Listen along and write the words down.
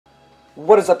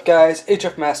What is up, guys?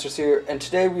 Hfmasters here, and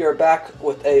today we are back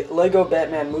with a LEGO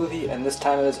Batman movie, and this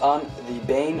time it is on the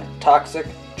Bane Toxic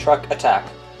Truck Attack.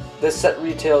 This set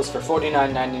retails for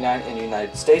 $49.99 in the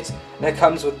United States, and it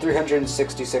comes with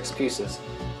 366 pieces.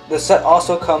 The set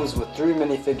also comes with 3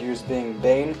 minifigures, being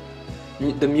Bane,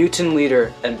 the Mutant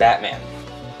leader, and Batman.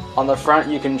 On the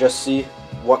front you can just see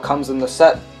what comes in the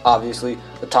set, obviously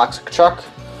the Toxic Truck,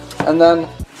 and then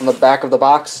on the back of the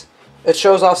box it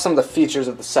shows off some of the features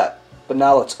of the set. But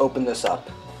now let's open this up.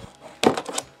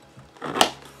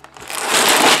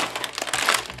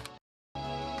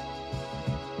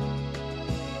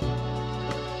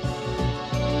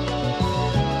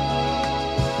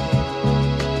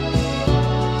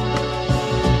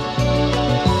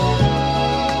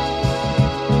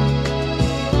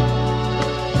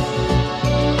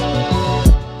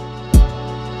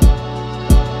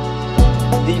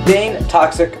 The Bane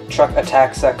Toxic Truck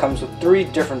Attack set comes with 3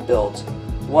 different builds.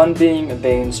 One being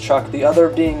Bane's truck, the other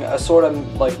being a sort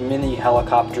of like mini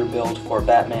helicopter build for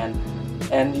Batman,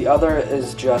 and the other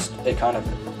is just a kind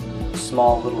of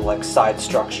small little like side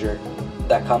structure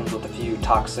that comes with a few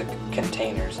toxic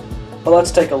containers. But let's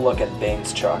take a look at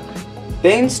Bane's truck.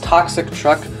 Bane's toxic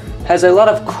truck has a lot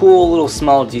of cool little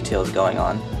small details going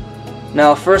on.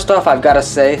 Now first off, I've got to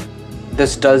say,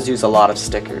 this does use a lot of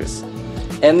stickers,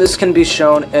 and this can be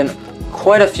shown in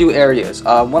quite a few areas.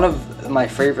 One of my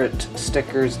favorite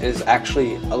stickers is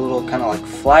actually a little kind of like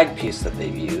flag piece that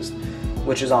they've used,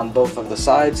 which is on both of the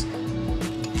sides.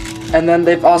 And then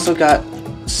they've also got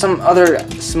some other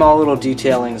small little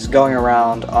detailings going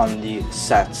around on the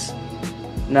sets.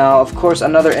 Now, of course,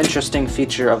 another interesting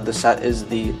feature of the set is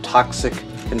the toxic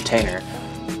container.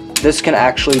 This can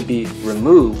actually be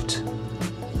removed,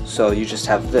 so you just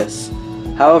have this.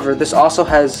 However, this also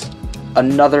has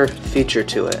another feature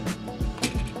to it.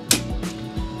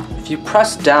 If you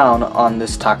press down on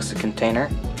this toxic container,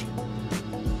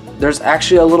 there's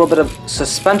actually a little bit of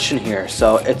suspension here,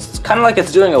 so it's kind of like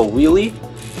it's doing a wheelie.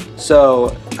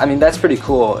 So I mean, that's pretty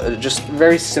cool. Just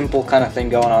very simple kind of thing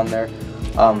going on there.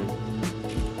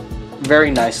 Very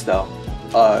nice though.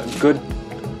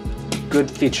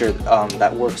 Good feature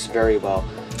that works very well.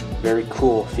 Very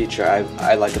cool feature.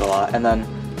 I like it a lot. And then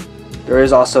there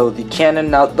is also the cannon.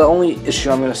 Now the only issue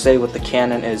I'm going to say with the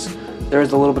cannon is there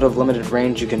is a little bit of limited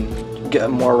range. You can get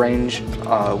more range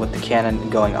with the cannon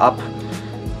going up.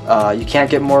 You can't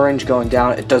get more range going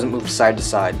down. It doesn't move side to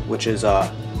side, which is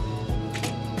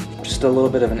just a little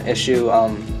bit of an issue.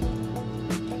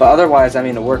 But otherwise, I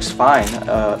mean, it works fine.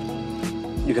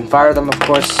 You can fire them, of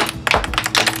course.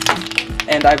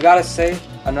 And I've got to say,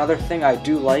 another thing I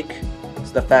do like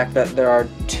is the fact that there are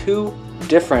 2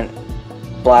 different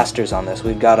blasters on this.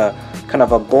 We've got a kind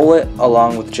of a bullet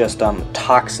along with just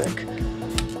toxic.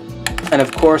 And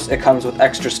of course it comes with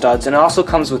extra studs, and it also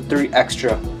comes with 3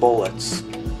 extra bullets,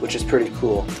 which is pretty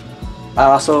cool. I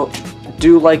also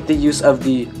do like the use of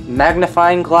the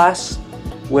magnifying glass,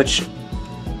 which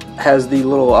has the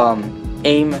little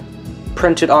aim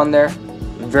printed on there.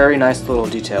 Very nice little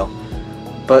detail.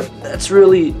 But that's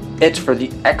really it for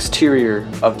the exterior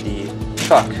of the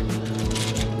truck.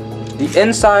 The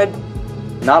inside,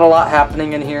 not a lot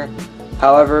happening in here.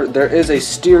 However, there is a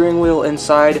steering wheel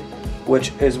inside,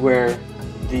 which is where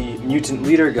the mutant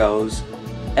leader goes,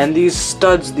 and these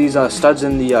studs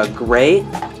in the gray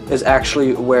is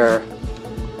actually where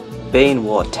Bane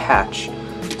will attach.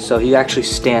 So he actually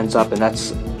stands up, and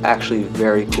that's actually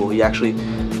very cool. He actually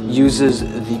uses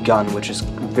the gun, which is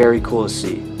very cool to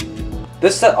see.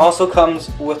 This set also comes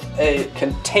with a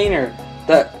container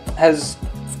that has,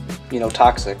 you know,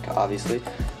 toxic, obviously,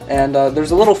 and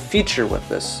there's a little feature with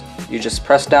this. You just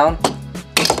press down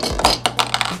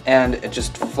and it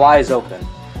just flies open,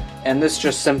 and this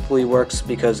just simply works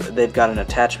because they've got an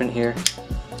attachment here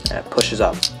and it pushes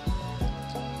up.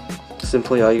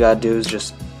 Simply all you gotta do is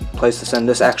just place this in.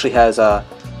 This actually has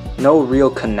no real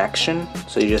connection,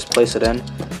 so you just place it in,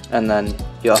 and then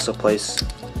you also place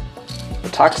the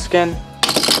toxic in,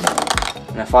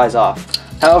 and it flies off.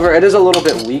 However, it is a little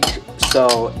bit weak,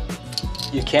 so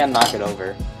you can knock it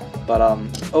over, but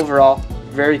overall,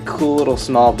 very cool little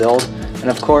small build. And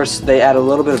of course they add a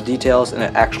little bit of details, and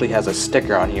it actually has a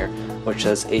sticker on here which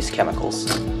says Ace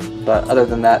Chemicals. But other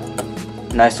than that,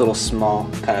 nice little small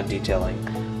kind of detailing.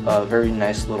 Very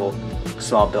nice little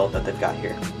small build that they've got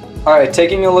here. Alright,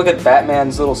 taking a look at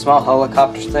Batman's little small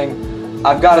helicopter thing,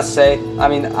 I've got to say, I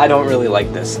mean, I don't really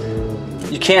like this.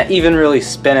 You can't even really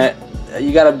spin it.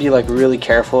 You gotta be like really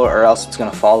careful, or else it's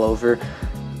gonna fall over.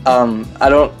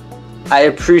 I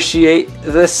appreciate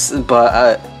this,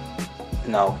 but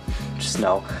no, just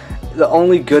no. The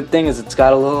only good thing is it's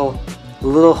got a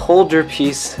little holder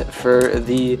piece for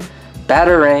the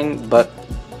batarang, but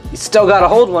you still gotta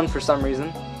hold one for some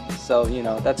reason. So, you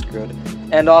know, that's good.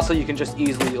 And also you can just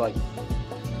easily like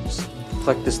just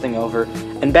flick this thing over.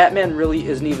 And Batman really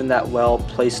isn't even that well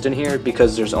placed in here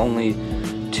because there's only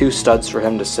 2 studs for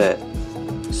him to sit.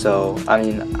 So, I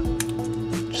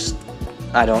mean, just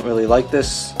I don't really like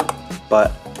this,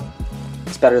 but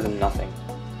it's better than nothing.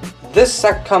 This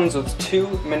set comes with 2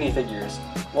 minifigures,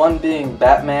 one being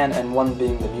Batman and one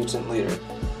being the Mutant Leader.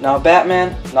 Now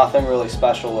Batman, nothing really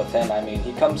special with him. I mean,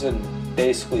 he comes in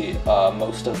basically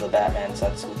most of the Batman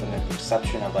sets with an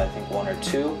exception of I think 1 or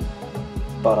 2.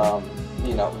 But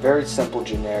you know, very simple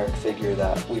generic figure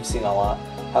that we've seen a lot.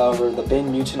 However, the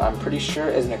Bane Mutant I'm pretty sure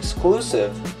is an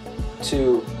exclusive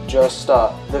to just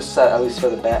this set, at least for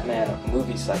the Batman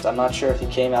movie sets. I'm not sure if he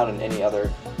came out in any other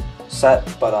set,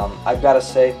 but I've got to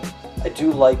say, I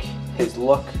do like his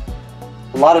look.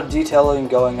 A lot of detailing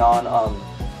going on.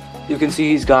 You can see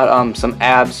he's got some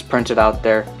abs printed out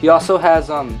there. He also has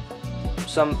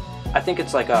some, I think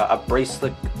it's like a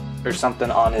bracelet or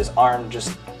something on his arm,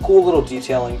 just cool little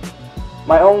detailing.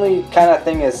 My only kind of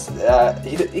thing is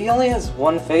he only has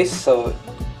 1 face, so it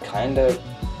kind of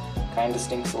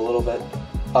stinks a little bit.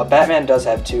 Batman does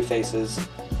have 2 faces,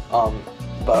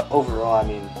 but overall, I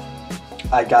mean,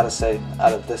 I gotta say,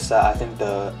 out of this set, I think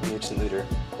the Mutant Leader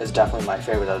is definitely my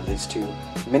favorite out of these 2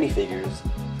 minifigures.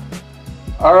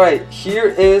 Alright, here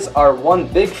is our one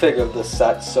Bigfig of this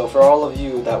set. So for all of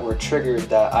you that were triggered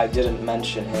that I didn't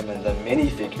mention him in the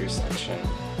minifigure section,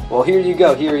 well, here you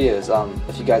go, here he is.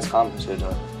 If you guys commented,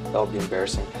 that would be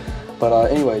embarrassing.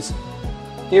 But anyways,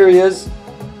 here he is.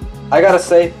 I gotta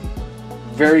say,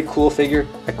 very cool figure.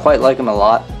 I quite like him a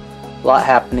lot. A lot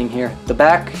happening here. The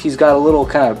back, he's got a little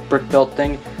kind of brick built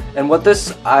thing. And what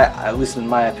this, at least in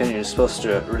my opinion, is supposed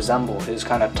to resemble his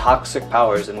kind of toxic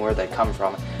powers and where they come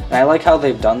from. And I like how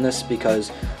they've done this because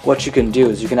what you can do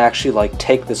is you can actually like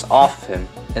take this off him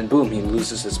and boom, he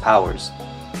loses his powers.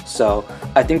 So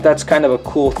I think that's kind of a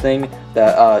cool thing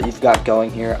that you've got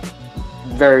going here.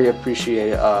 Very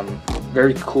appreciated,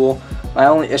 very cool. My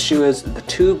only issue is the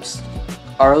tubes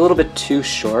are a little bit too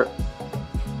short.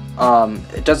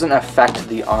 It doesn't affect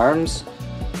the arms,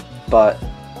 but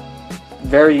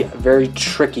very, very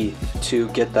tricky to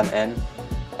get them in.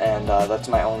 And that's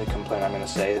my only complaint I'm going to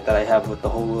say that I have with the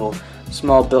whole little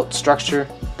small built structure.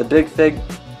 The Bigfig,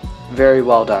 very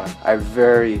well done. I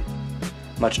very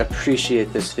much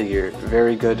appreciate this figure.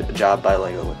 Very good job by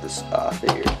LEGO with this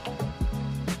figure.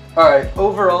 Alright,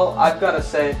 overall, I've got to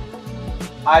say,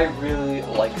 I really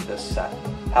like this set.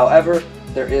 However,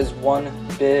 there is one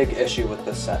big issue with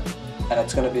this set, and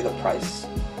it's going to be the price.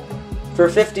 For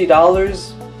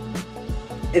 $50,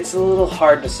 it's a little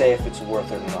hard to say if it's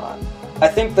worth it or not. I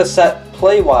think the set,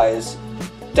 play-wise,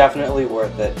 definitely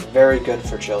worth it. Very good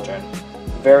for children.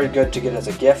 Very good to get as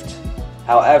a gift.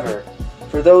 However,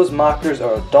 for those mockers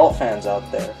or adult fans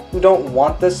out there who don't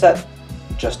want this set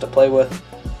just to play with,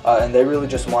 and they really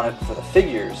just want it for the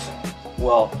figures,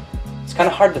 well, it's kind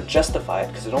of hard to justify it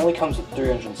because it only comes with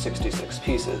 366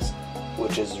 pieces,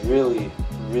 which is really,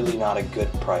 really not a good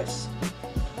price.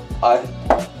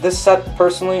 This set,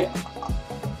 personally,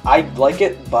 I like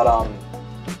it, but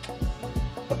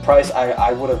the price,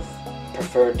 I would have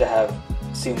preferred to have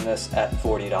seen this at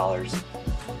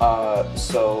 $40.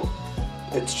 So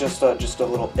it's just a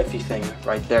little iffy thing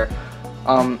right there.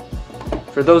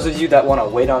 For those of you that want to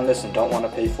wait on this and don't want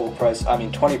to pay full price, I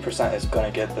mean 20% is going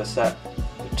to get this set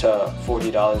to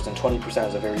 $40, and 20%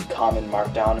 is a very common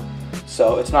markdown.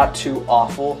 So it's not too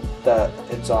awful that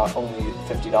it's only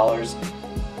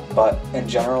 $50. But in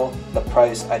general, the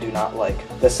price I do not like.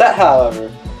 The set,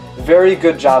 however, very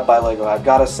good job by LEGO. I've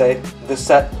got to say, this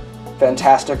set,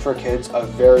 fantastic for kids, a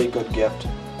very good gift.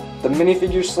 The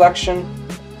minifigure selection,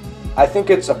 I think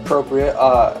it's appropriate.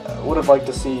 Would have liked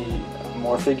to see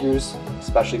more figures,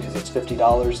 especially because it's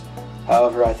 $50.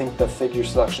 However, I think the figure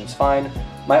selection's fine.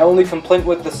 My only complaint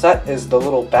with the set is the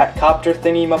little Batcopter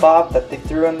thingy-mabob that they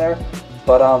threw in there.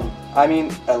 But I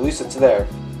mean, at least it's there.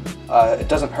 It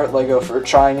doesn't hurt LEGO for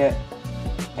trying it,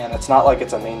 and it's not like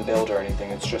it's a main build or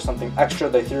anything. It's just something extra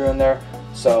they threw in there.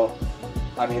 So,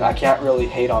 I mean, I can't really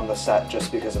hate on the set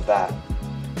just because of that.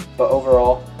 But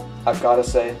overall, I've got to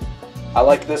say, I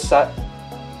like this set.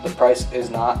 The price is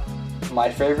not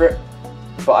my favorite,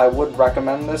 but I would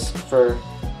recommend this for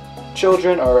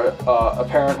children or a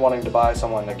parent wanting to buy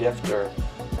someone a gift or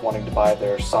wanting to buy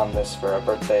their son this for a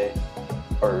birthday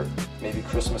or maybe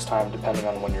Christmas time, depending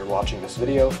on when you're watching this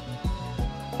video.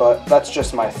 But that's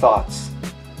just my thoughts.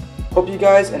 Hope you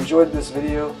guys enjoyed this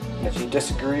video, and if you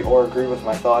disagree or agree with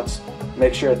my thoughts,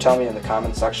 make sure to tell me in the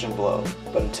comment section below.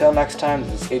 But until next time,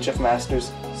 this is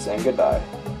Hfmasters saying goodbye.